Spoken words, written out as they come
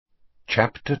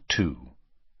Chapter 2.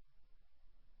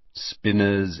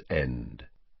 Spinner's End.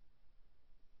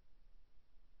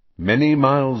 Many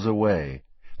miles away,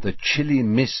 the chilly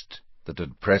mist that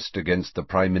had pressed against the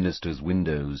Prime Minister's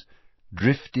windows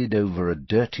drifted over a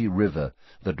dirty river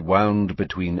that wound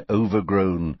between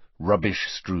overgrown,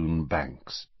 rubbish-strewn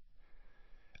banks.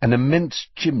 An immense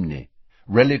chimney,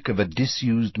 relic of a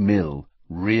disused mill,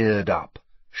 reared up,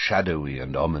 shadowy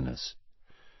and ominous.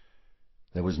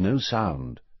 There was no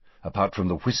sound, apart from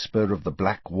the whisper of the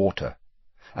black water,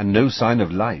 and no sign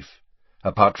of life,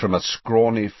 apart from a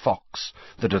scrawny fox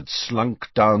that had slunk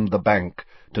down the bank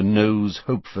to nose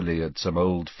hopefully at some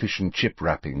old fish-and-chip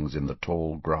wrappings in the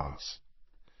tall grass.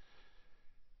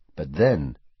 But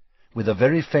then, with a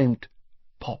very faint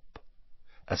pop,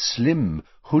 a slim,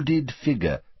 hooded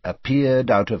figure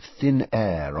appeared out of thin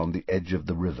air on the edge of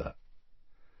the river.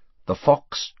 The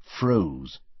fox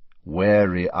froze,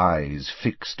 wary eyes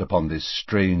fixed upon this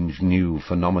strange new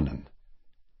phenomenon.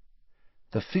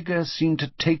 The figure seemed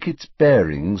to take its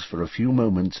bearings for a few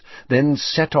moments, then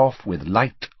set off with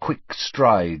light, quick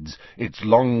strides, its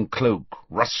long cloak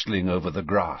rustling over the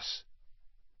grass.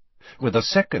 With a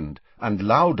second and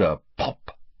louder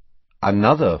pop,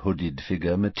 another hooded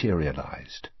figure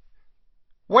materialized.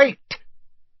 "Wait!"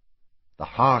 The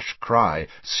harsh cry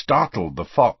startled the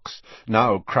fox,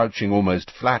 now crouching almost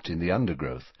flat in the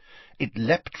undergrowth. It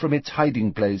leapt from its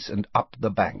hiding place and up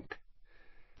the bank.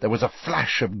 There was a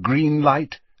flash of green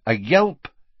light, a yelp,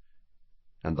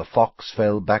 and the fox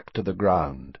fell back to the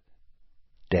ground,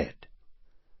 dead.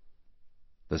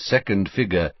 The second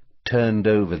figure turned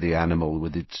over the animal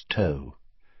with its toe.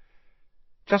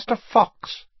 "Just a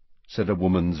fox," said a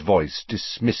woman's voice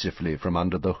dismissively from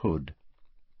under the hood.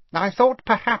 "I thought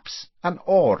perhaps an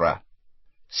aura.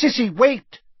 Sissy,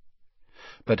 wait!"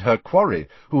 But her quarry,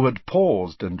 who had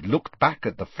paused and looked back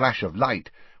at the flash of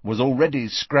light, was already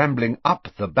scrambling up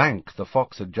the bank the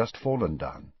fox had just fallen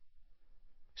down.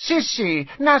 "Sissy,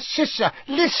 Narcissa,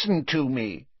 listen to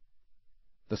me!"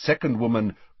 The second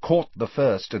woman caught the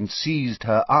first and seized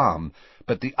her arm,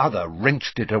 but the other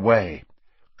wrenched it away.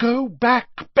 "Go back,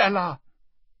 Bella!"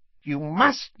 "You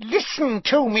must listen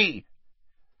to me!"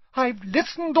 "I've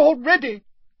listened already.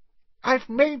 I've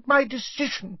made my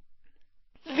decision.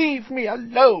 Leave me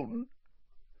alone."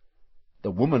 The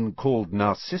woman called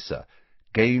Narcissa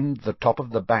gained the top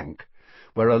of the bank,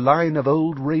 where a line of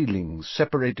old railings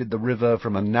separated the river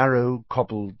from a narrow,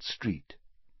 cobbled street.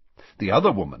 The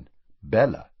other woman,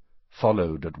 Bella,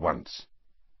 followed at once.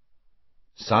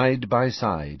 Side by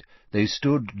side they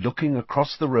stood looking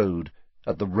across the road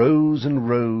at the rows and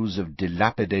rows of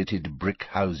dilapidated brick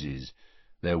houses,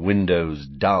 their windows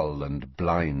dull and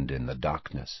blind in the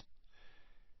darkness.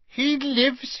 "He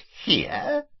lives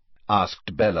here?"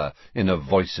 asked Bella in a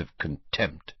voice of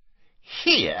contempt.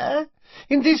 "Here?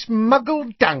 In this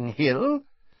muggle dunghill?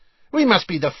 We must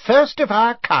be the first of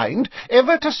our kind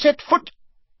ever to set foot—"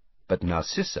 But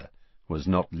Narcissa was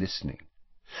not listening.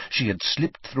 She had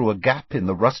slipped through a gap in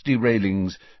the rusty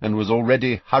railings and was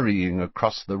already hurrying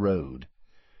across the road.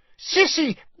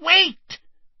 "Sissy, wait!"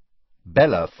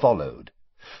 Bella followed,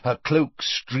 her cloak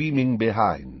streaming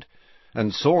behind,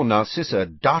 and saw Narcissa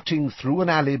darting through an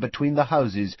alley between the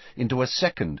houses into a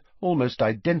second, almost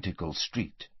identical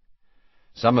street.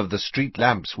 Some of the street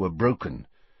lamps were broken.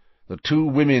 The two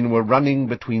women were running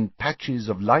between patches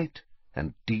of light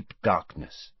and deep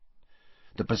darkness.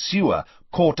 The pursuer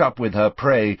caught up with her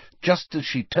prey just as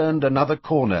she turned another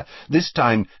corner, this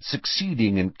time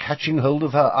succeeding in catching hold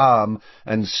of her arm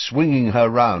and swinging her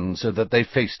round so that they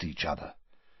faced each other.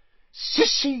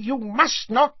 "Sissy, you must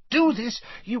not do this.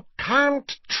 You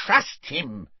can't trust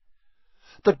him."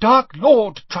 "The Dark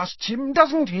Lord trusts him,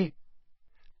 doesn't he?"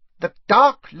 "The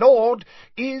Dark Lord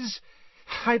is,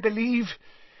 I believe,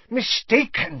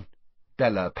 mistaken,"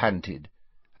 Bella panted,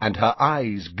 and her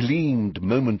eyes gleamed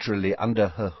momentarily under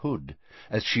her hood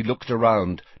as she looked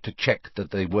around to check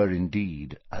that they were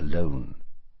indeed alone.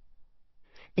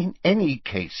 "In any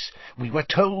case, we were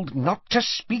told not to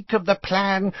speak of the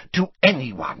plan to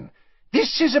anyone.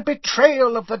 This is a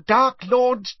betrayal of the Dark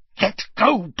Lord's—" "Let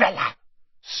go, Bella!"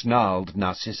 snarled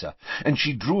Narcissa, and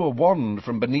she drew a wand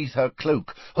from beneath her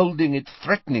cloak, holding it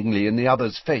threateningly in the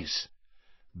other's face.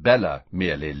 Bella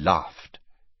merely laughed.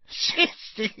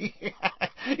 "Sissy,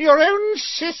 your own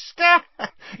sister?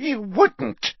 You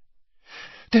wouldn't."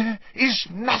 "There is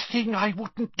nothing I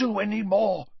wouldn't do any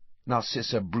more,"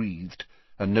 Narcissa breathed,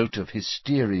 a note of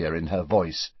hysteria in her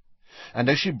voice, and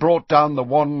as she brought down the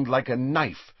wand like a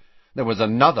knife, there was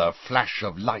another flash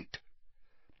of light.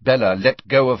 Bella let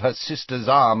go of her sister's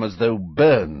arm as though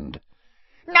burned.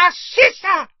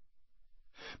 "Narcissa!"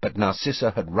 But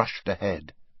Narcissa had rushed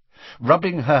ahead.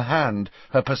 Rubbing her hand,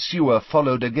 her pursuer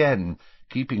followed again,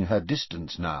 keeping her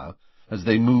distance now, as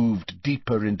they moved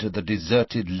deeper into the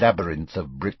deserted labyrinth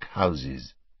of brick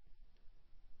houses.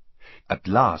 At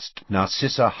last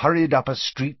Narcissa hurried up a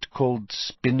street called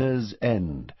Spinner's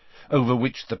End, over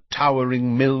which the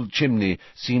towering mill chimney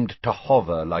seemed to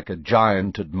hover like a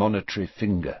giant admonitory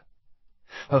finger.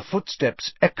 Her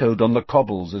footsteps echoed on the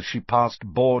cobbles as she passed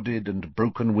boarded and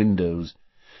broken windows,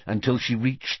 until she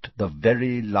reached the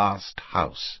very last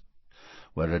house,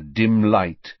 where a dim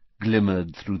light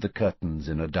glimmered through the curtains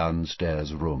in a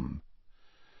downstairs room.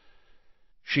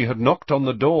 She had knocked on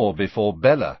the door before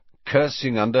Bella,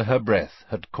 cursing under her breath,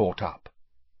 had caught up.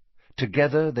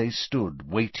 Together they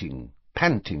stood, waiting,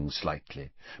 panting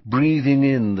slightly, breathing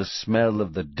in the smell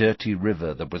of the dirty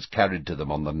river that was carried to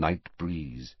them on the night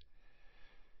breeze.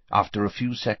 After a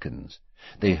few seconds,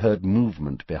 they heard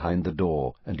movement behind the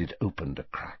door, and it opened a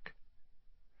crack.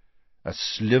 A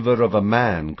sliver of a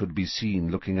man could be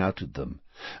seen looking out at them,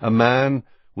 a man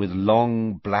with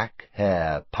long black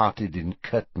hair parted in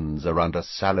curtains around a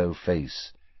sallow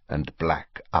face and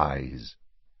black eyes.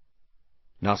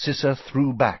 Narcissa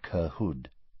threw back her hood.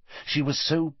 She was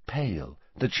so pale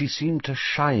that she seemed to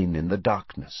shine in the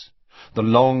darkness. The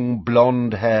long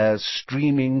blonde hair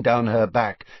streaming down her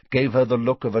back gave her the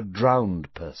look of a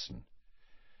drowned person.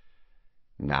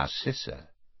 "Narcissa,"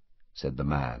 said the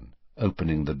man,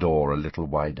 opening the door a little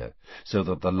wider, so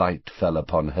that the light fell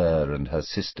upon her and her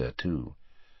sister too.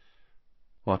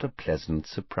 "What a pleasant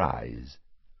surprise."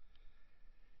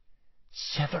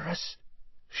 "Severus,"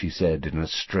 she said in a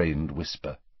strained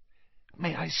whisper,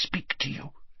 "may I speak to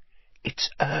you? It's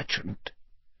urgent."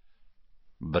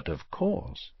 "But of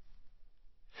course."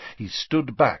 He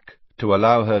stood back to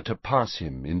allow her to pass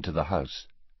him into the house.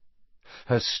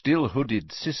 Her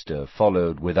still-hooded sister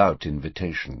followed without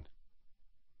invitation.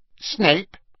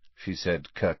 "Snape," she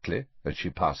said curtly as she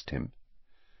passed him.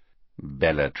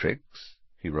 "Bellatrix,"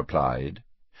 he replied,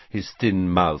 his thin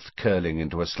mouth curling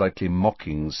into a slightly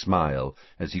mocking smile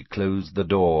as he closed the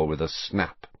door with a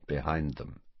snap behind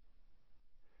them.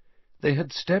 They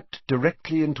had stepped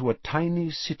directly into a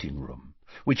tiny sitting-room,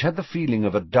 which had the feeling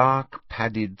of a dark,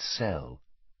 padded cell.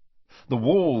 The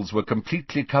walls were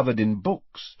completely covered in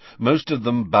books, most of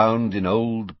them bound in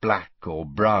old black or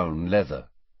brown leather.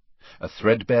 A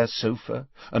threadbare sofa,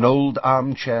 an old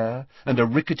armchair, and a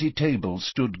rickety table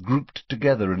stood grouped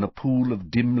together in a pool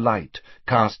of dim light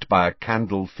cast by a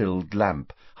candle-filled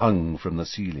lamp hung from the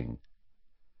ceiling.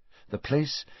 The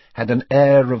place had an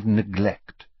air of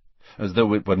neglect, as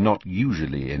though it were not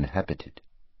usually inhabited.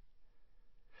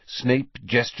 Snape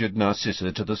gestured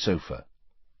Narcissa to the sofa.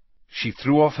 She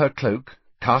threw off her cloak,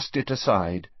 cast it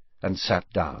aside, and sat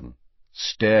down,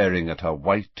 staring at her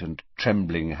white and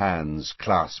trembling hands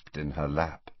clasped in her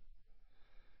lap.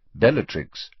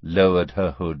 Bellatrix lowered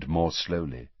her hood more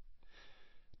slowly.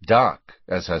 Dark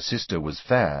as her sister was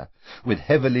fair, with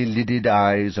heavily lidded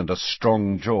eyes and a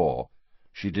strong jaw,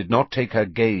 she did not take her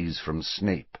gaze from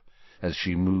Snape as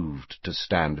she moved to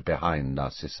stand behind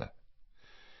Narcissa.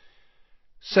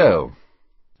 "So,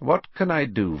 what can I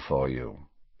do for you?"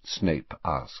 Snape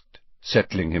asked,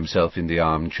 settling himself in the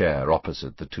armchair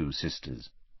opposite the two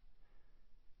sisters.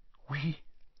 We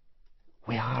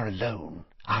are alone,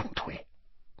 aren't we?"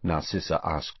 Narcissa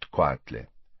asked quietly.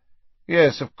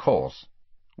 "Yes, of course.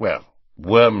 Well,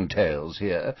 Wormtail's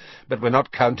here, but we're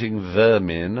not counting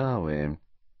vermin, are we?"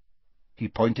 He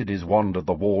pointed his wand at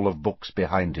the wall of books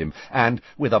behind him, and,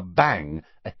 with a bang,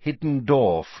 a hidden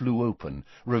door flew open,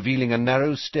 revealing a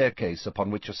narrow staircase upon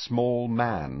which a small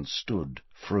man stood,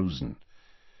 frozen.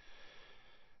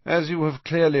 "As you have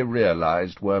clearly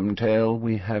realized, Wormtail,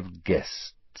 we have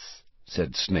guests,"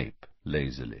 said Snape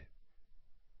lazily.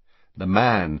 The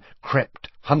man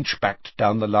crept hunchbacked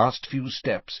down the last few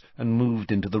steps and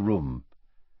moved into the room.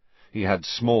 He had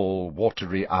small,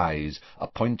 watery eyes, a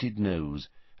pointed nose,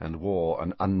 and wore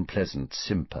an unpleasant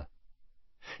simper.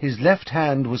 His left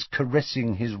hand was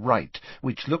caressing his right,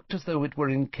 which looked as though it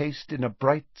were encased in a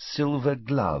bright silver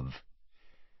glove.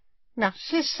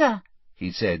 "Narcissa,"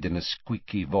 he said in a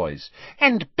squeaky voice.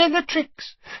 "And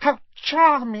Bellatrix! How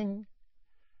charming!"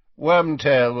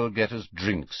 "Wormtail will get us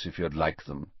drinks, if you'd like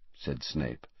them," said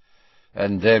Snape,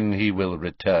 "and then he will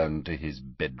return to his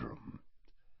bedroom."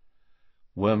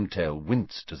 Wormtail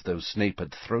winced as though Snape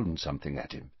had thrown something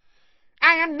at him.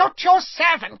 "I am not your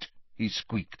servant," he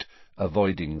squeaked,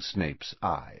 avoiding Snape's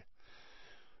eye.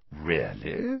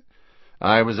 "Really?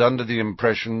 I was under the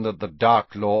impression that the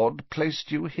Dark Lord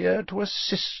placed you here to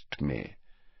assist me."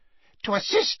 "To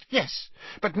assist, yes,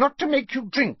 but not to make you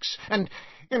drinks and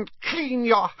clean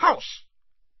your house."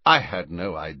 I had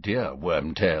no idea,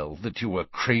 Wormtail, that you were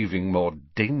craving more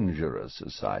dangerous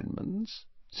assignments,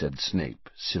 said Snape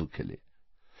silkily.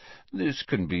 This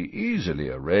can be easily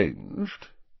arranged.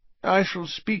 I shall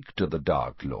speak to the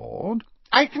Dark Lord.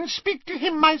 I can speak to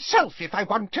him myself if I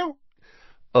want to.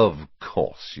 Of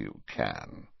course you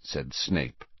can, said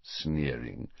Snape,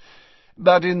 sneering.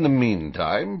 But in the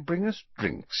meantime, bring us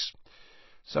drinks.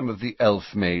 Some of the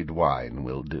elf-made wine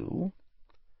will do.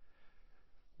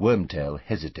 Wormtail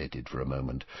hesitated for a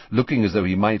moment, looking as though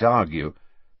he might argue,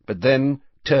 but then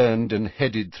turned and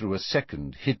headed through a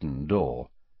second hidden door.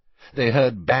 They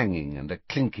heard banging and a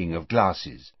clinking of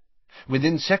glasses.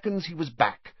 Within seconds he was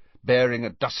back, bearing a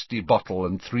dusty bottle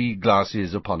and 3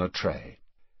 glasses upon a tray.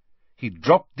 He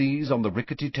dropped these on the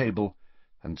rickety table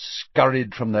and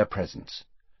scurried from their presence,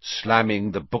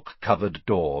 slamming the book-covered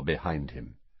door behind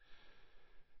him.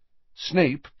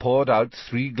 Snape poured out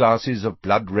 3 glasses of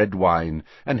blood-red wine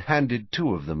and handed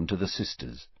 2 of them to the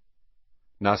sisters.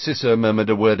 Narcissa murmured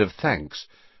a word of thanks,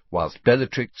 whilst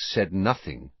Bellatrix said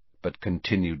nothing, but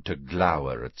continued to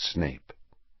glower at Snape.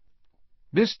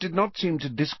 This did not seem to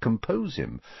discompose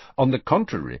him. On the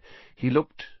contrary, he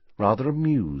looked rather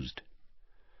amused.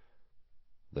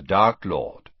 "The Dark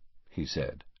Lord," he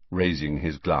said, raising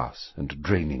his glass and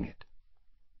draining it.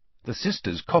 The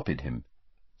sisters copied him.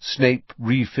 Snape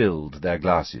refilled their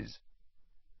glasses.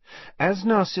 As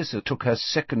Narcissa took her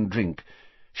second drink,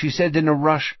 she said in a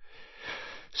rush,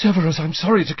 "Severus, I'm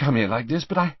sorry to come here like this,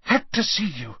 but I had to see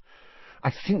you. I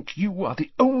think you are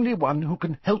the only one who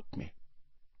can help me."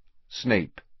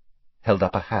 Snape held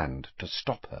up a hand to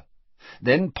stop her,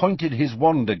 then pointed his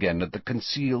wand again at the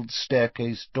concealed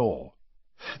staircase door.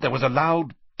 There was a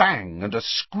loud bang and a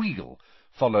squeal,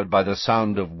 followed by the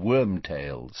sound of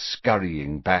Wormtail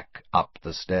scurrying back up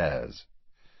the stairs.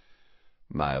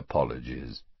 "My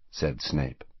apologies," said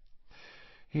Snape.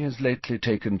 "He has lately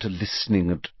taken to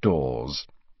listening at doors.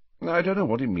 I don't know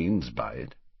what he means by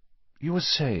it. You were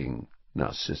saying,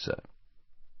 Narcissa."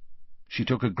 She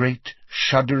took a great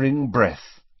shuddering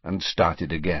breath and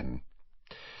started again.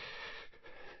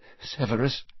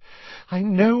 "Severus, I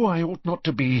know I ought not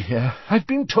to be here. I've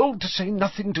been told to say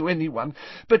nothing to anyone,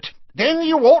 but—" "Then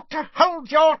you ought to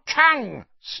hold your tongue,"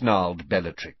 snarled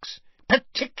Bellatrix.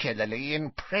 "particularly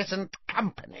in present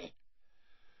company."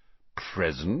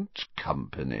 "Present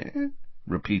company?"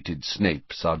 repeated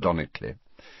Snape sardonically.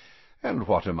 "And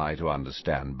what am I to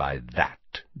understand by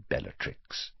that,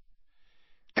 Bellatrix?"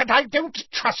 "That I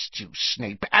don't trust you,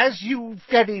 Snape, as you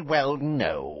very well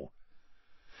know."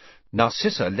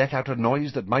 Narcissa let out a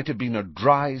noise that might have been a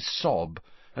dry sob,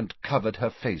 and covered her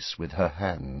face with her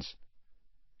hands.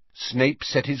 Snape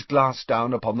set his glass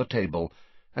down upon the table,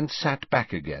 and sat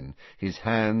back again, his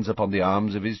hands upon the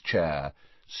arms of his chair,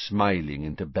 smiling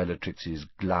into Bellatrix's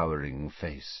glowering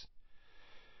face.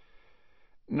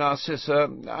 "Narcissa,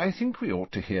 I think we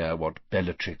ought to hear what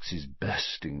Bellatrix is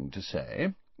bursting to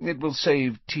say. It will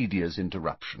save tedious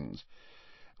interruptions."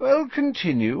 "Well,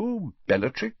 continue,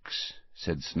 Bellatrix,"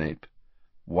 said Snape.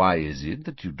 "Why is it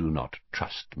that you do not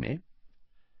trust me?"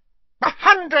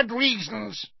 100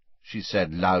 reasons," she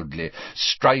said loudly,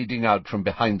 striding out from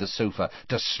behind the sofa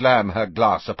to slam her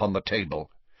glass upon the table.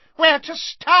 "Where to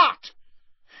start?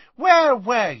 Where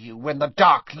were you when the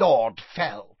Dark Lord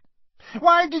fell?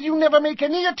 Why did you never make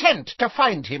any attempt to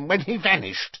find him when he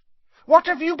vanished? What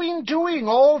have you been doing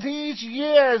all these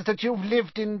years that you've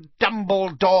lived in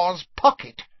Dumbledore's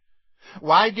pocket?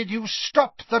 Why did you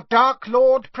stop the Dark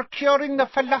Lord procuring the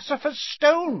Philosopher's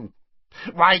Stone?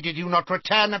 Why did you not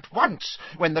return at once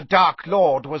when the Dark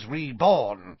Lord was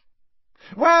reborn?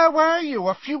 Where were you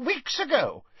a few weeks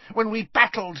ago when we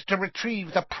battled to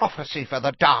retrieve the prophecy for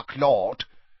the Dark Lord?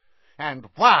 And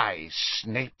why,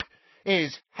 Snape,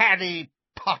 is Harry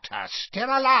Potter still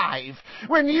alive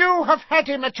when you have had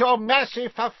him at your mercy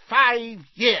for 5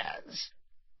 years?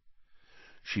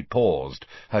 She paused,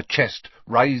 her chest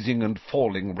rising and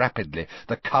falling rapidly,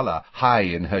 the colour high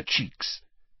in her cheeks.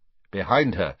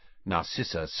 Behind her,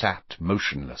 Narcissa sat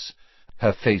motionless,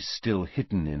 her face still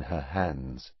hidden in her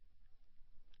hands.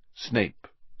 Snape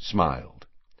smiled.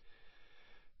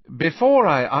 "Before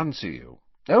I answer you—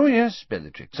 Oh, yes,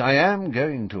 Bellatrix, I am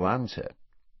going to answer.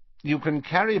 You can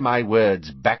carry my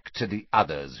words back to the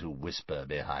others who whisper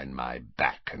behind my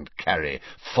back and carry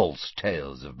false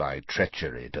tales of my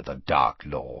treachery to the Dark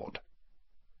Lord.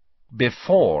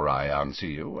 Before I answer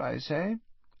you, I say,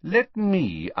 let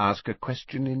me ask a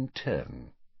question in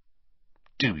turn.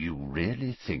 Do you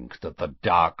really think that the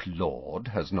Dark Lord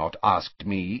has not asked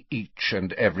me each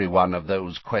and every one of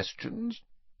those questions?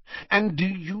 And do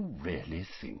you really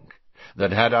think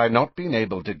that had I not been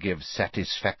able to give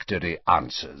satisfactory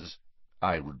answers,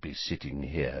 I would be sitting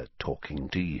here talking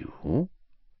to you.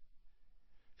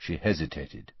 She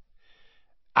hesitated.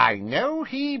 I know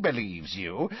he believes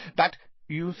you, but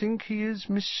You think he is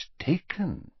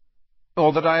mistaken,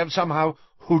 or that I have somehow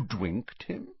hoodwinked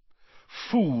him,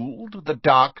 fooled the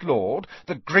Dark Lord,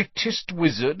 the greatest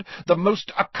wizard, the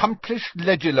most accomplished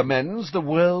legerdemain the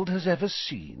world has ever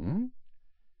seen?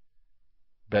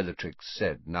 Bellatrix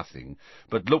said nothing,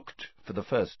 but looked, for the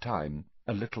first time,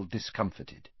 a little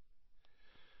discomfited.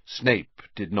 Snape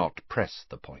did not press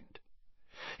the point.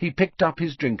 He picked up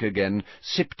his drink again,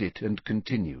 sipped it, and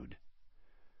continued.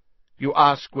 You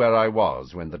ask where I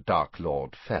was when the Dark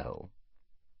Lord fell.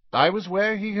 I was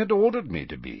where he had ordered me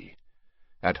to be,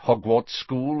 at Hogwarts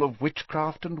School of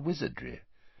Witchcraft and Wizardry,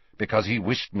 because he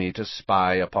wished me to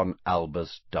spy upon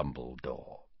Albus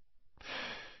Dumbledore.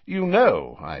 You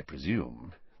know, I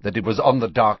presume, that it was on the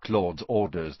Dark Lord's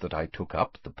orders that I took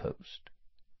up the post.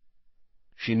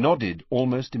 She nodded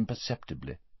almost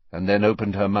imperceptibly, and then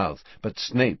opened her mouth, but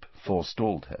Snape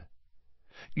forestalled her.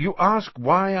 You ask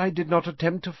why I did not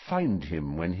attempt to find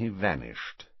him when he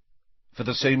vanished. For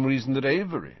the same reason that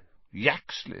Avery,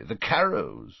 Yaxley, the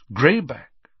Carrows, Greyback,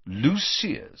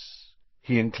 Lucius—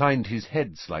 he inclined his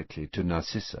head slightly to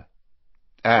Narcissa—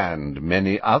 and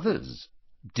many others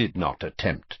did not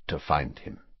attempt to find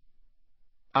him.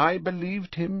 I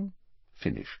believed him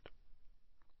finished.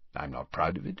 I'm not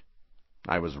proud of it.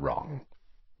 I was wrong.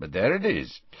 But there it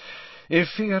is. If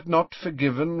he had not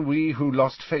forgiven we who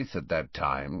lost faith at that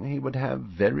time, he would have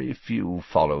very few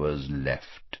followers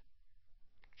left.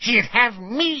 he'd have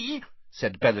me,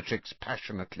 said Bellatrix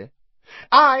passionately.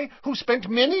 I, who spent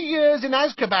many years in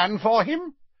Azkaban for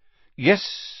him.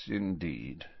 Yes,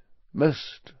 indeed.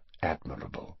 Most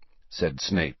admirable, said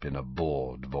Snape in a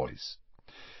bored voice.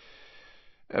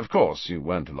 Of course, you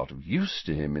weren't a lot of use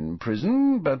to him in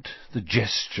prison, but the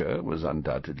gesture was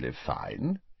undoubtedly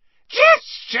fine.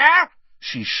 Gesture!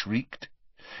 She shrieked.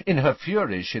 In her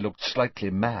fury she looked slightly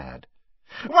mad.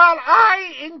 While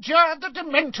I endured the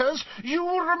Dementors, you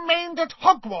remained at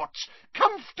Hogwarts,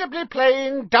 comfortably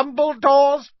playing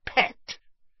Dumbledore's pet.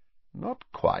 Not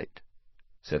quite,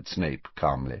 said Snape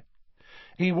calmly.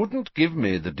 He wouldn't give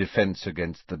me the defence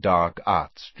against the dark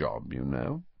arts job, you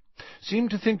know.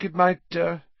 Seemed to think it might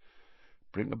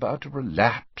bring about a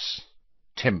relapse,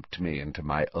 tempt me into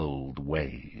my old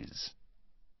ways.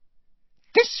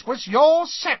 This was your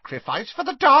sacrifice for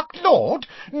the Dark Lord,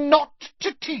 not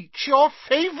to teach your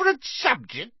favourite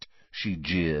subject? She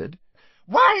jeered.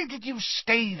 Why did you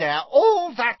stay there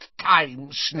all that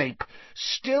time, Snape,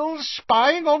 still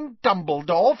spying on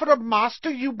Dumbledore for a master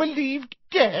you believed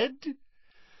dead?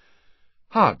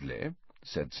 Hardly,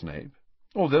 said Snape,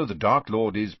 although the Dark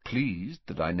Lord is pleased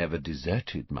that I never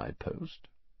deserted my post.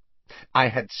 I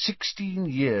had 16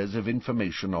 years of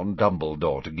information on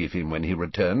Dumbledore to give him when he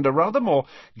returned, a rather more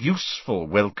useful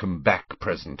welcome-back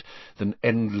present than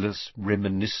endless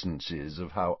reminiscences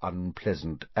of how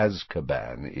unpleasant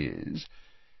Azkaban is.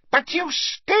 But you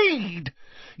stayed!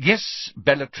 Yes,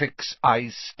 Bellatrix, I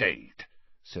stayed,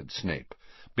 said Snape,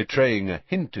 betraying a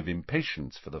hint of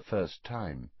impatience for the first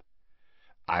time.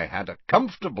 I had a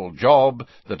comfortable job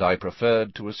that I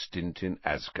preferred to a stint in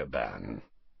Azkaban.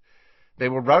 They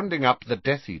were rounding up the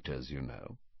Death Eaters, you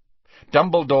know.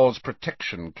 Dumbledore's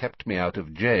protection kept me out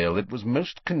of jail. It was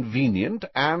most convenient,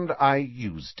 and I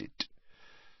used it.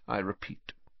 I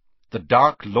repeat, the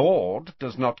Dark Lord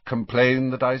does not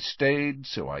complain that I stayed,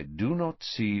 so I do not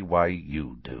see why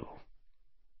you do.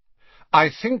 I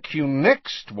think you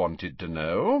next wanted to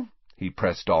know, he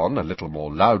pressed on a little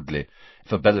more loudly,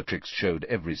 for Bellatrix showed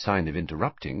every sign of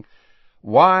interrupting,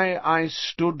 why I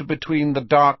stood between the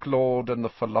Dark Lord and the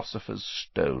Philosopher's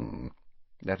Stone.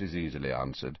 That is easily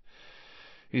answered.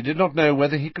 He did not know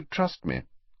whether he could trust me.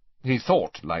 He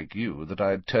thought, like you, that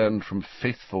I had turned from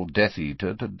faithful Death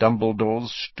Eater to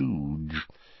Dumbledore's stooge.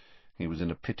 He was in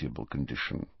a pitiable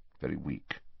condition, very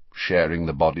weak, sharing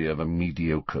the body of a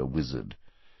mediocre wizard.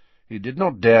 He did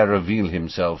not dare reveal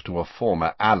himself to a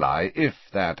former ally, if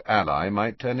that ally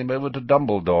might turn him over to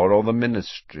Dumbledore or the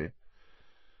Ministry.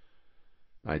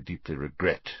 I deeply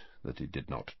regret that he did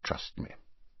not trust me.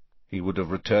 He would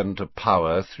have returned to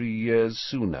power 3 years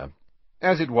sooner.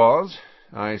 As it was,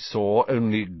 I saw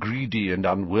only greedy and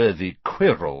unworthy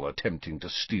Quirrell attempting to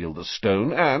steal the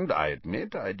stone, and, I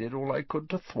admit, I did all I could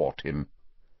to thwart him.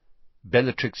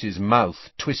 Bellatrix's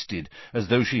mouth twisted, as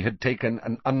though she had taken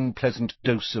an unpleasant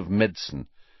dose of medicine.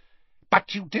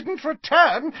 But you didn't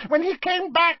return when he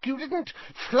came back. You didn't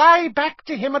fly back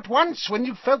to him at once when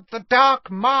you felt the dark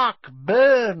mark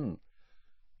burn.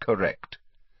 Correct.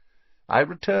 I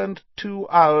returned 2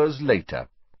 hours later.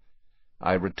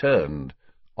 I returned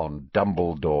on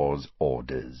Dumbledore's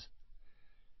orders.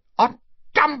 On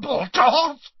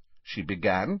Dumbledore's? She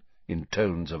began, in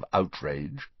tones of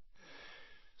outrage.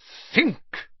 Think,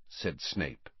 said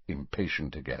Snape,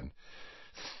 impatient again.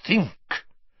 Think!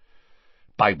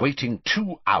 By waiting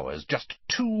 2 hours, just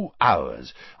 2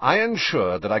 hours, I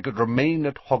ensured that I could remain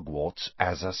at Hogwarts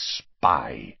as a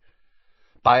spy.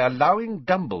 By allowing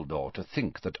Dumbledore to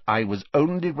think that I was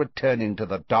only returning to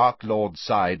the Dark Lord's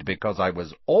side because I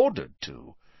was ordered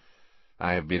to,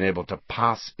 I have been able to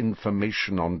pass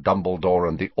information on Dumbledore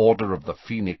and the Order of the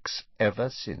Phoenix ever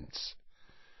since.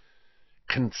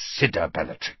 Consider,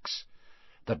 Bellatrix.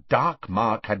 The dark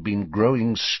mark had been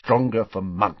growing stronger for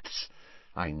months.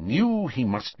 I knew he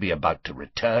must be about to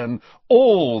return.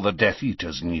 All the Death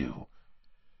Eaters knew.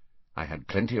 I had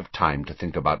plenty of time to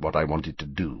think about what I wanted to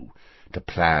do, to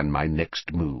plan my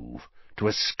next move, to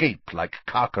escape like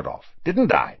Karkaroff,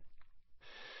 didn't I?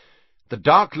 The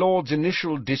Dark Lord's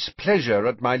initial displeasure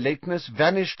at my lateness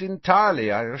vanished entirely,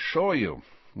 I assure you,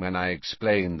 when I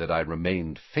explained that I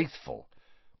remained faithful,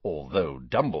 although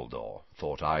Dumbledore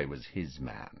thought I was his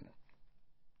man.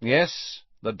 Yes,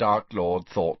 the Dark Lord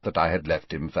thought that I had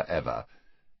left him forever,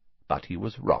 but he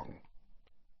was wrong.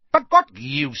 "But what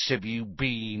use have you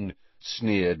been?"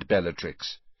 sneered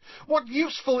Bellatrix. "What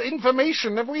useful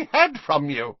information have we had from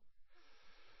you?"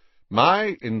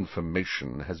 My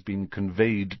information has been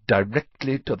conveyed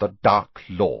directly to the Dark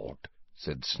Lord,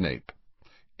 said Snape.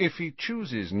 If he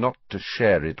chooses not to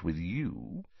share it with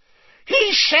you...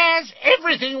 "He shares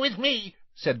everything with me,"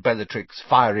 said Bellatrix,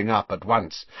 firing up at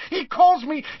once. "He calls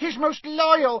me his most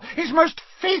loyal, his most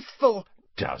faithful—"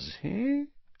 "Does he?"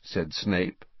 said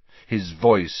Snape, his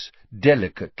voice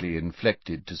delicately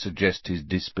inflected to suggest his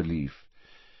disbelief.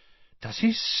 "Does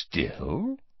he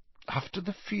still, after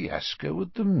the fiasco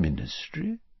at the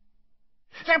Ministry?"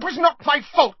 "That was not my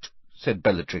fault," said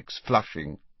Bellatrix,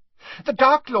 flushing. "The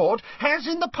Dark Lord has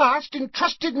in the past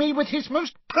entrusted me with his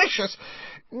most precious.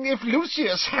 If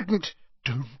Lucius hadn't—"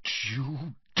 Don't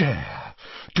you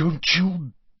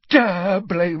dare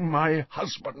blame my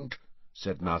husband,"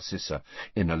 said Narcissa,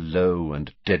 in a low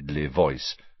and deadly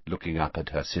voice, looking up at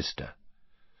her sister.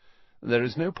 "There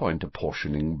is no point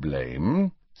apportioning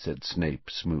blame," said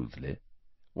Snape smoothly.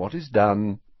 "What is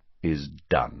done is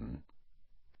done."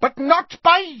 "But not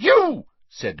by you!"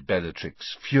 said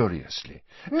Bellatrix furiously.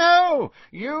 "No,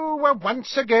 you were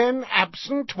once again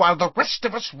absent while the rest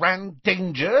of us ran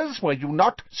dangers, were you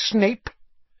not, Snape?"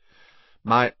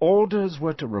 "My orders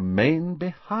were to remain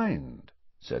behind,"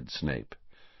 said Snape.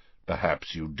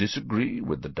 "Perhaps you disagree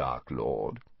with the Dark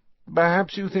Lord.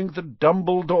 Perhaps you think that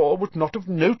Dumbledore would not have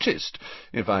noticed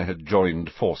if I had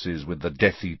joined forces with the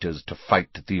Death Eaters to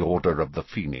fight the Order of the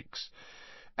Phoenix.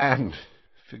 And,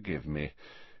 forgive me,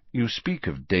 you speak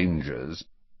of dangers.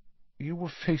 You were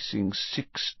facing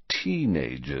 6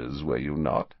 teenagers, were you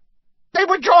not?" "They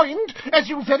were joined, as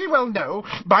you very well know,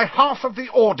 by half of the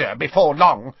Order before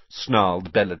long,"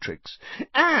 snarled Bellatrix.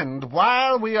 "And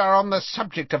while we are on the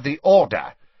subject of the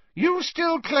Order, you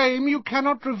still claim you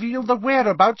cannot reveal the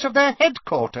whereabouts of their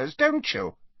headquarters, don't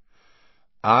you?"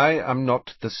 "I am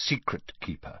not the secret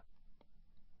keeper.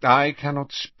 I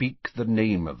cannot speak the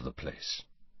name of the place.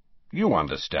 You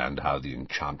understand how the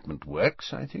enchantment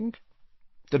works, I think.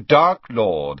 The Dark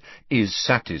Lord is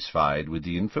satisfied with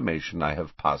the information I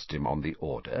have passed him on the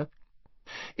Order.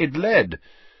 It led,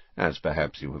 as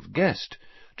perhaps you have guessed,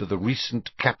 to the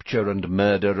recent capture and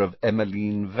murder of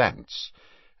Emmeline Vance,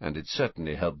 and it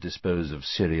certainly helped dispose of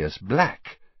Sirius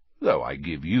Black, though I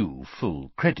give you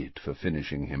full credit for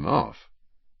finishing him off."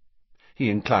 He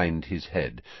inclined his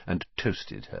head and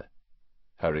toasted her.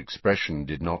 Her expression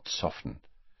did not soften.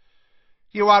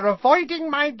 "You are avoiding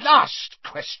my last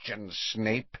question,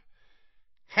 Snape.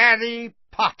 Harry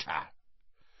Potter.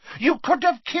 You could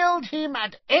have killed him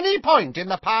at any point in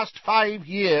the past 5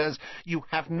 years. You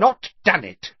have not done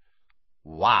it.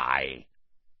 Why?"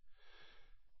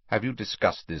 "Have you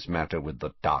discussed this matter with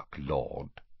the Dark Lord?"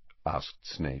 asked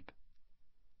Snape.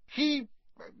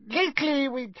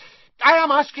 Lately, I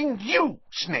am asking you,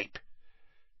 Snape."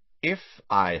 "If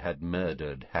I had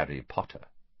murdered Harry Potter,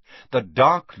 the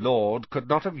Dark Lord could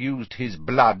not have used his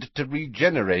blood to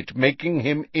regenerate, making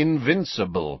him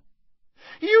invincible."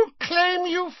 "You claim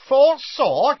you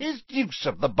foresaw his use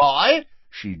of the boy?"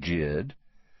 she jeered.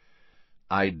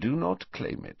 "I do not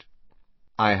claim it.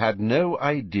 I had no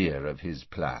idea of his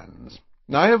plans.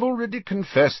 I have already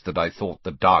confessed that I thought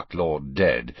the Dark Lord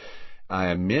dead. I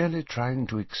am merely trying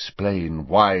to explain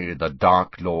why the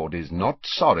Dark Lord is not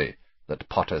sorry that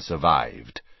Potter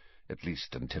survived, at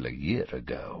least until a year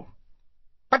ago."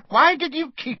 "But why did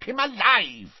you keep him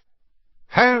alive?"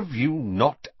 "Have you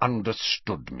not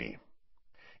understood me?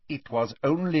 It was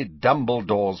only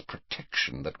Dumbledore's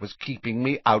protection that was keeping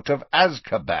me out of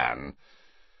Azkaban.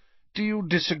 Do you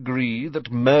disagree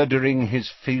that murdering his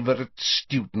favourite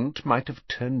student might have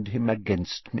turned him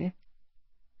against me?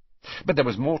 But there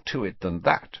was more to it than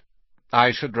that.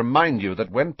 I should remind you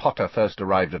that when Potter first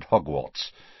arrived at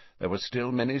Hogwarts, there were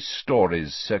still many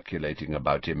stories circulating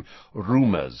about him,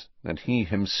 rumours that he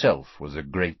himself was a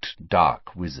great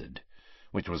dark wizard,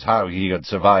 which was how he had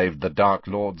survived the Dark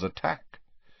Lord's attack.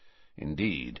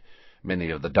 Indeed, many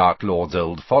of the Dark Lord's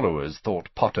old followers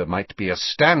thought Potter might be a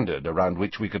standard around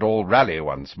which we could all rally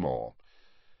once more.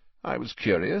 I was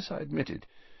curious, I admitted,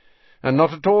 and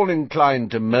not at all inclined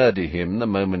to murder him the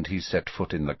moment he set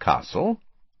foot in the castle.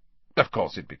 Of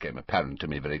course, it became apparent to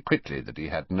me very quickly that he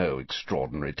had no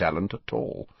extraordinary talent at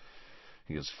all.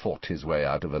 He has fought his way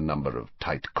out of a number of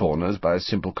tight corners by a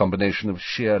simple combination of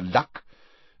sheer luck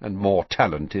and more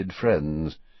talented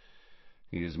friends.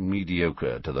 He is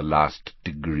mediocre to the last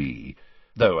degree,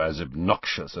 though as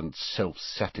obnoxious and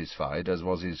self-satisfied as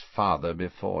was his father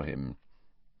before him.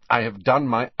 I have done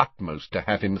my utmost to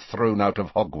have him thrown out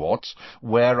of Hogwarts,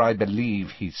 where I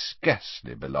believe he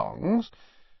scarcely belongs,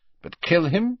 but kill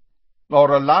him,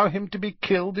 or allow him to be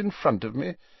killed in front of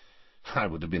me, I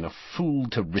would have been a fool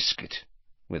to risk it,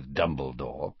 with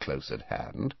Dumbledore close at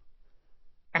hand.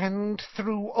 And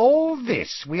through all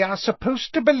this we are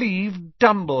supposed to believe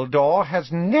Dumbledore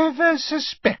has never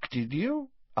suspected you?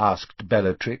 Asked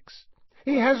Bellatrix.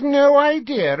 He has no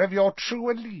idea of your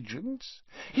true allegiance?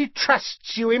 He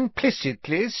trusts you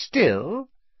implicitly still?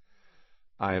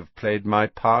 I have played my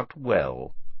part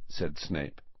well, said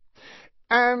Snape.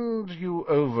 And you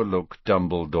overlook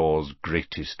Dumbledore's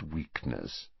greatest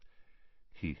weakness.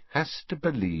 He has to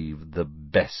believe the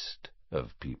best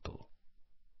of people.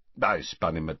 I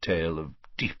spun him a tale of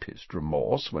deepest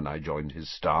remorse when I joined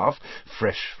his staff,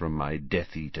 fresh from my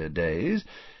Death-Eater days,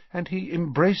 and he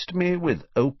embraced me with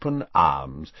open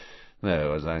arms,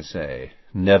 though, as I say,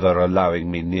 never allowing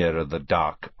me nearer the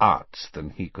dark arts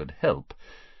than he could help.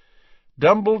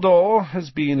 Dumbledore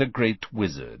has been a great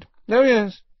wizard. Oh,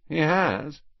 yes, he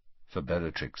has, for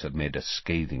Bellatrix had made a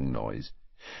scathing noise.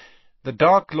 The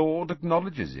Dark Lord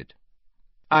acknowledges it.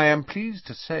 I am pleased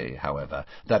to say, however,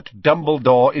 that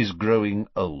Dumbledore is growing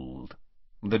old.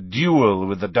 The duel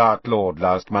with the Dark Lord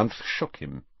last month shook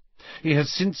him. He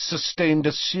has since sustained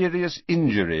a serious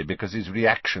injury because his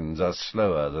reactions are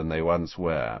slower than they once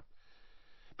were.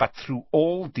 But through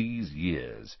all these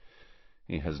years,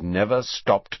 he has never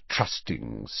stopped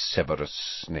trusting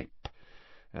Severus Snape,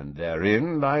 and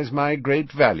therein lies my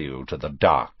great value to the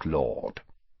Dark Lord.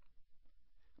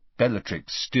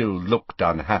 Bellatrix still looked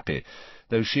unhappy,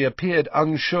 though she appeared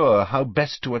unsure how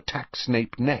best to attack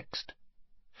Snape next.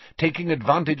 Taking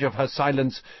advantage of her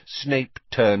silence, Snape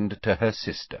turned to her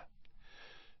sister.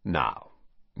 Now,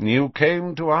 you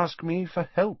came to ask me for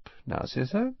help,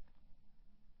 Narcissa?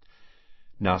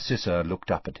 Narcissa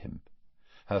looked up at him,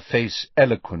 her face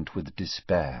eloquent with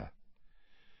despair.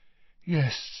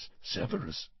 Yes,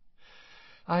 Severus.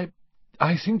 I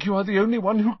think you are the only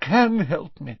one who can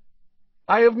help me.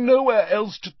 I have nowhere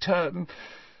else to turn.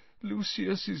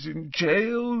 Lucius is in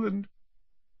jail, and...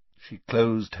 She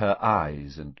closed her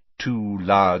eyes, and 2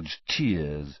 large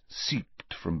tears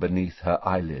seeped from beneath her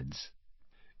eyelids.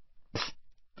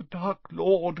 The Dark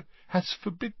Lord has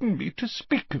forbidden me to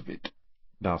speak of it,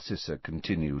 Narcissa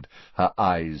continued, her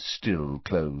eyes still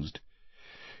closed.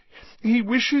 He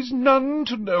wishes none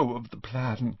to know of the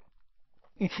plan.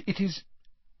 It is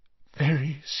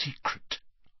very secret.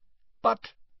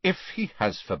 But if he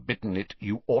has forbidden it,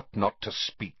 you ought not to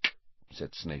speak,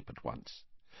 said Snape at once.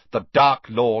 The Dark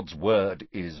Lord's word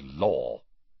is law.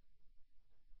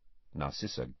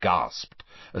 Narcissa gasped,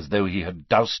 as though he had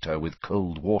doused her with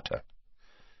cold water.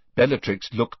 Bellatrix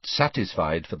looked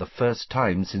satisfied for the first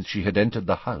time since she had entered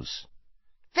the house.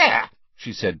 There,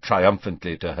 she said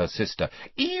triumphantly to her sister,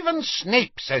 even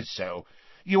Snape says so.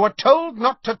 You were told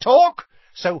not to talk,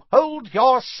 so hold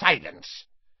your silence.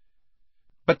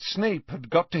 But Snape had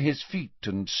got to his feet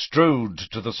and strode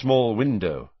to the small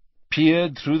window,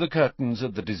 peered through the curtains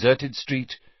of the deserted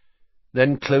street,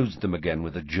 then closed them again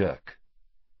with a jerk.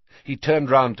 He turned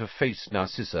round to face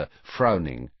Narcissa,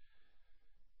 frowning.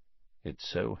 "It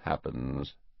so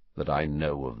happens that I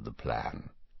know of the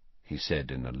plan," he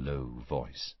said in a low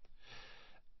voice.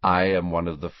 "I am one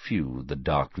of the few the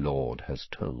Dark Lord has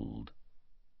told.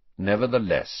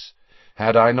 Nevertheless,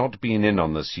 had I not been in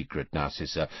on the secret,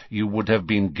 Narcissa, you would have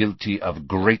been guilty of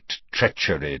great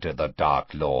treachery to the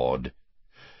Dark Lord."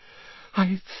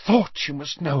 "I thought you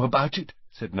must know about it,"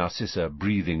 said Narcissa,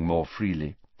 breathing more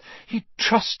freely. "He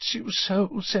trusts you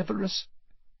so, Severus."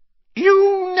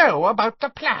 "You know about the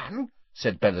plan?"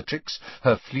 said Bellatrix,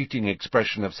 her fleeting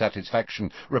expression of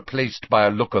satisfaction replaced by a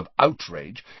look of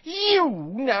outrage. You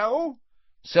know?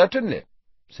 Certainly,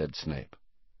 said Snape.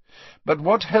 But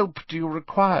what help do you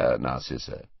require,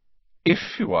 Narcissa?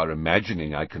 If you are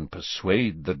imagining I can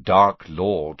persuade the Dark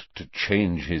Lord to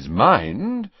change his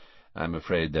mind, I'm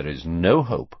afraid there is no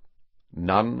hope.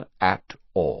 None at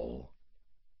all.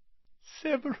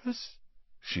 Severus,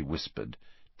 she whispered,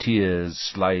 tears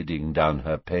sliding down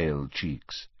her pale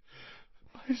cheeks.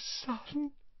 My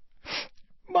son,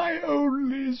 my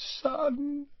only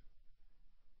son.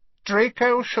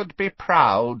 Draco should be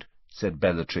proud, said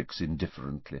Bellatrix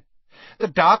indifferently. The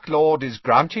Dark Lord is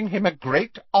granting him a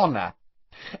great honour.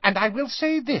 And I will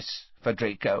say this for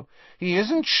Draco. He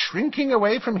isn't shrinking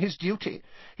away from his duty.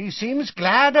 He seems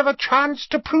glad of a chance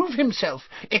to prove himself,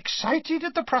 excited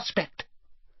at the prospect.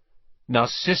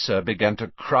 Narcissa began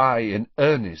to cry in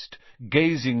earnest,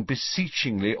 gazing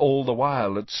beseechingly all the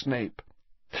while at Snape.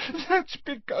 That's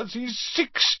because he's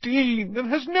 16 and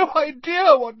has no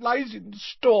idea what lies in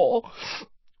store.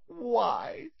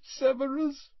 Why,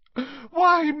 Severus?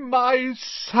 Why, my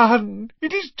son?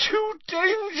 It is too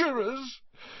dangerous.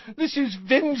 This is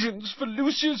vengeance for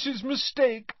Lucius's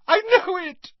mistake. I know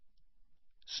it.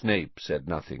 Snape said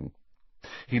nothing.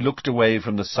 He looked away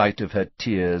from the sight of her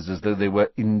tears as though they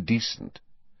were indecent,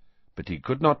 but he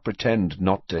could not pretend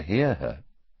not to hear her.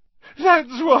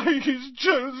 That's why he's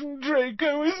chosen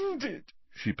Draco, isn't it?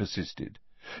 She persisted.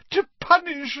 To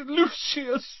punish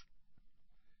Lucius.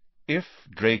 If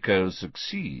Draco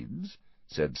succeeds,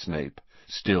 said Snape,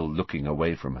 still looking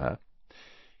away from her,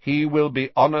 he will be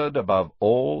honoured above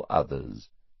all others.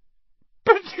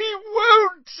 But he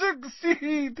won't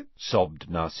succeed, sobbed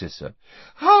Narcissa.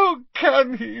 How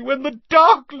can he, when the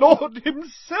Dark Lord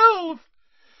himself—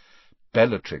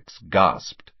 Bellatrix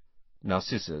gasped.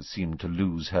 Narcissa seemed to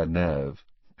lose her nerve.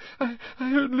 I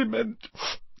only meant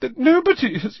that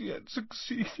nobody has yet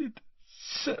succeeded.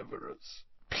 Severus,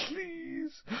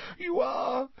 please, you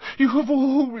have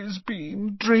always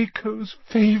been Draco's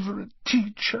favourite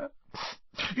teacher.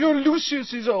 You're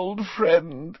Lucius's old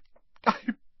friend. I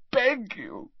beg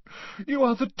you. You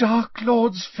are the Dark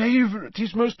Lord's favourite,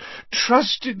 his most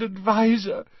trusted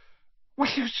adviser. Will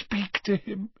you speak to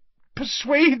him?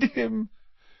 Persuade him?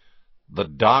 The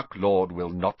Dark Lord will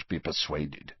not be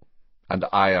persuaded, and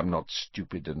I am not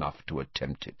stupid enough to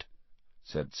attempt it,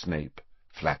 said Snape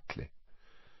flatly.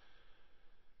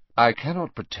 I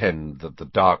cannot pretend that the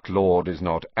Dark Lord is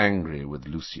not angry with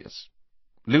Lucius.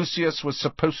 Lucius was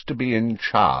supposed to be in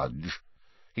charge.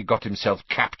 He got himself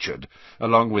captured,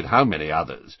 along with how many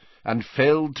others, and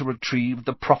failed to retrieve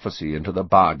the prophecy into the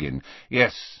bargain.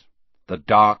 Yes, the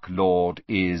Dark Lord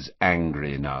is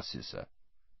angry, Narcissa.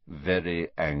 Very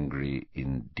angry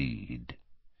indeed.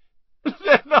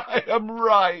 Then I am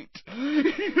right.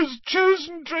 He has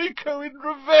chosen Draco in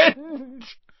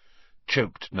revenge,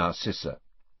 choked Narcissa.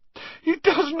 He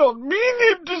does not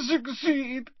mean him to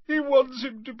succeed. He wants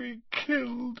him to be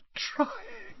killed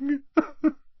trying.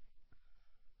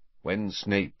 When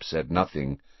Snape said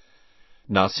nothing,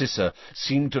 Narcissa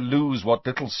seemed to lose what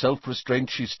little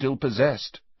self-restraint she still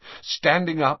possessed.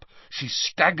 Standing up, she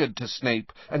staggered to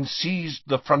Snape and seized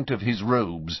the front of his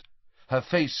robes. Her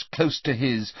face close to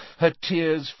his, her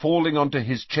tears falling onto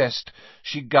his chest,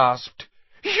 she gasped,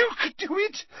 "You could do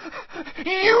it!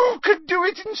 You could do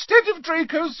it instead of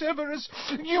Draco, Severus!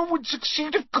 You would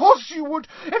succeed, of course you would,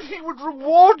 and he would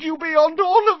reward you beyond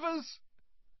all of us!"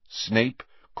 Snape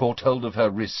caught hold of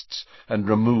her wrists and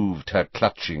removed her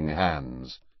clutching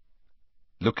hands.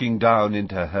 Looking down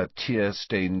into her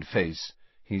tear-stained face,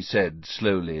 he said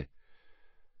slowly,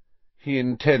 "He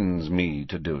intends me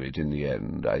to do it in the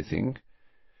end, I think,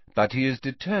 but he is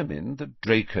determined that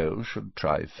Draco should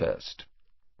try first.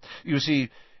 You see,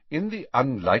 in the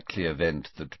unlikely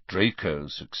event that Draco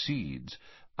succeeds,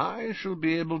 I shall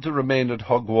be able to remain at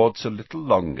Hogwarts a little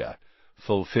longer,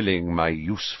 fulfilling my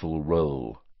useful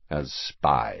role as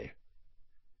spy."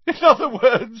 In other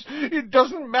words, it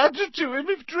doesn't matter to him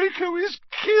if Draco is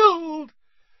killed.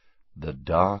 The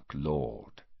Dark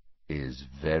Lord is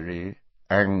very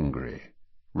angry,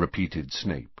 repeated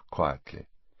Snape quietly.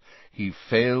 He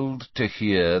failed to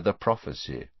hear the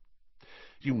prophecy.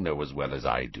 You know as well as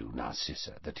I do,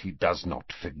 Narcissa, that he does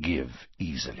not forgive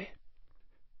easily.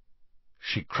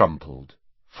 She crumpled,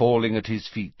 falling at his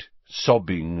feet,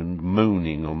 sobbing and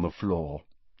moaning on the floor.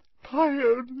 My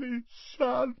only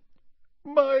son!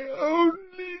 My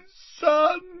only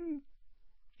son!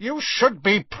 You should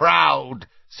be proud,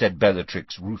 said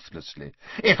Bellatrix ruthlessly.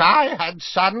 If I had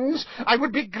sons, I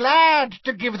would be glad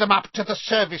to give them up to the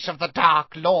service of the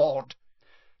Dark Lord.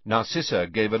 Narcissa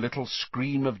gave a little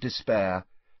scream of despair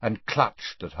and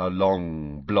clutched at her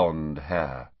long blonde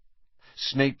hair.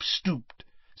 Snape stooped,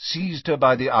 seized her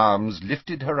by the arms,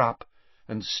 lifted her up,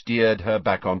 and steered her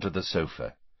back onto the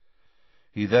sofa.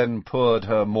 He then poured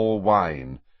her more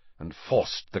wine, and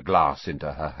forced the glass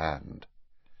into her hand.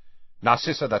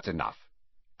 "Narcissa, that's enough.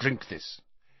 Drink this.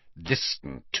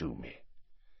 Listen to me."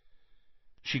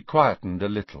 She quietened a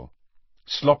little.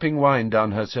 Slopping wine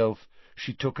down herself,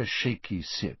 she took a shaky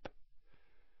sip.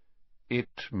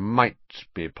 "It might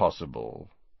be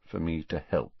possible for me to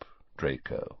help,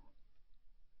 Draco."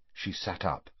 She sat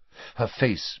up, her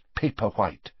face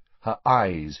paper-white, her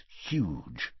eyes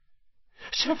huge.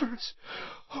 "Severus!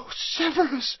 Oh,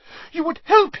 Severus! You would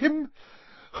help him!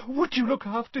 Would you look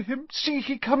after him? See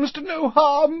he comes to no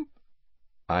harm."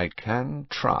 "I can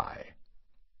try."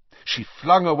 She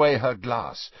flung away her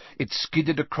glass. It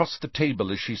skidded across the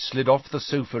table as she slid off the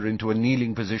sofa into a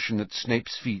kneeling position at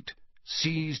Snape's feet,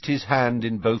 seized his hand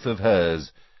in both of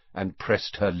hers, and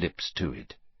pressed her lips to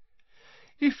it.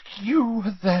 "If you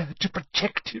were there to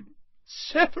protect him,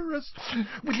 Severus,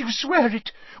 will you swear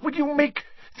it? Will you make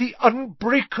the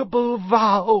unbreakable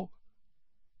vow?"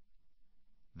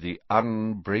 The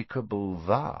unbreakable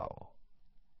vow?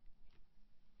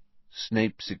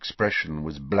 Snape's expression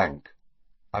was blank,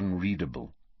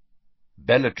 unreadable.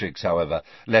 Bellatrix, however,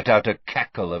 let out a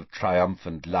cackle of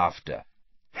triumphant laughter.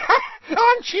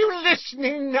 "Aren't you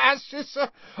listening,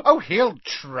 Narcissa? Oh, he'll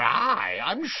try,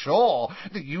 I'm sure.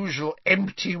 The usual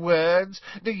empty words,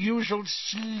 the usual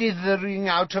slithering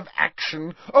out of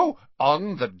action. Oh,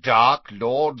 on the Dark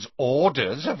Lord's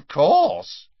orders, of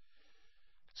course."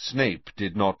 Snape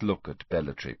did not look at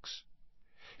Bellatrix.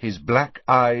 His black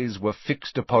eyes were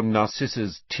fixed upon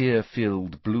Narcissa's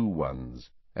tear-filled blue ones,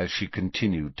 as she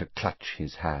continued to clutch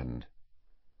his hand.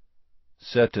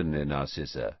 "Certainly,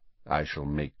 Narcissa, I shall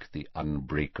make the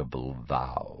unbreakable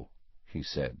vow," he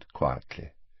said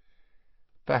quietly.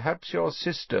 "Perhaps your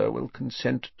sister will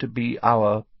consent to be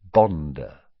our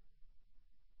bonder."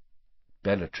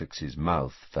 Bellatrix's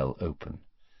mouth fell open.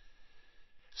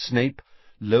 Snape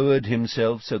lowered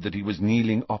himself so that he was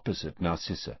kneeling opposite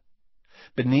Narcissa.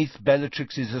 Beneath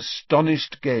Bellatrix's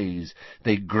astonished gaze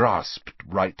they grasped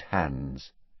right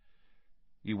hands.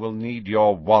 "You will need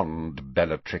your wand,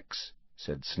 Bellatrix,"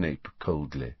 said Snape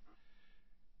coldly.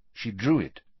 She drew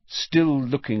it, still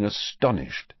looking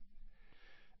astonished.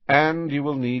 "And you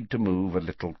will need to move a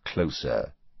little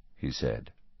closer," he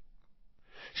said.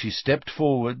 She stepped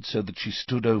forward so that she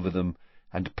stood over them,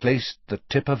 and placed the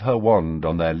tip of her wand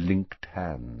on their linked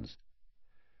hands.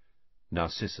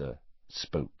 Narcissa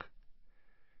spoke.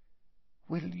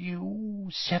 "Will you,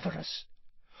 Severus,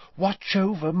 watch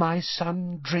over my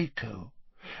son Draco,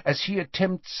 as he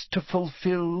attempts to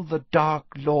fulfill the Dark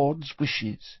Lord's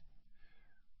wishes?"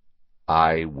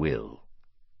 "I will,"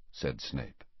 said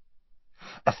Snape.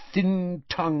 A thin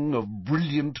tongue of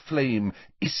brilliant flame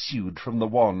issued from the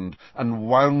wand and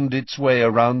wound its way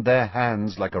around their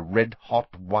hands like a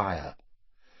red-hot wire.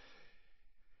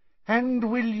 "And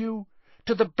will you,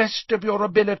 to the best of your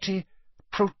ability,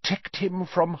 protect him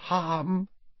from harm?"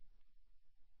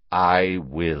 "I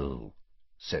will,"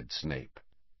 said Snape.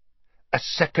 A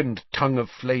second tongue of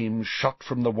flame shot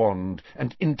from the wand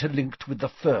and interlinked with the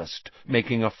first,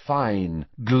 making a fine,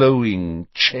 glowing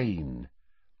chain.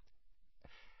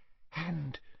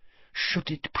 "And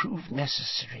should it prove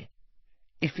necessary,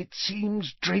 if it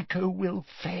seems Draco will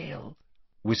fail,"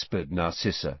 whispered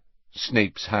Narcissa.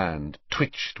 Snape's hand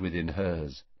twitched within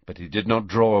hers, but he did not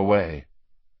draw away.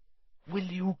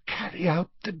 "will you carry out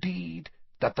the deed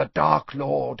that the Dark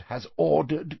Lord has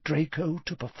ordered Draco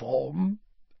to perform?"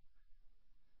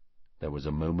 There was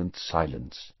a moment's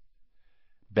silence.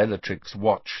 Bellatrix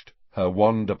watched, her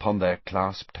wand upon their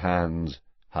clasped hands,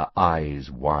 her eyes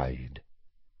wide.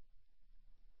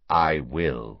 "I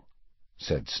will,"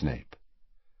 said Snape.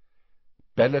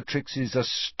 Bellatrix's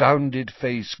astounded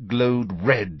face glowed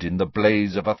red in the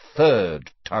blaze of a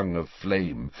third tongue of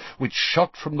flame, which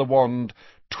shot from the wand,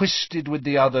 twisted with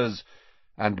the others,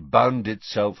 and bound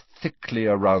itself thickly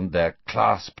around their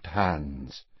clasped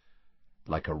hands,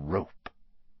 like a rope,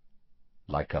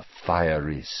 like a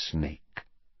fiery snake.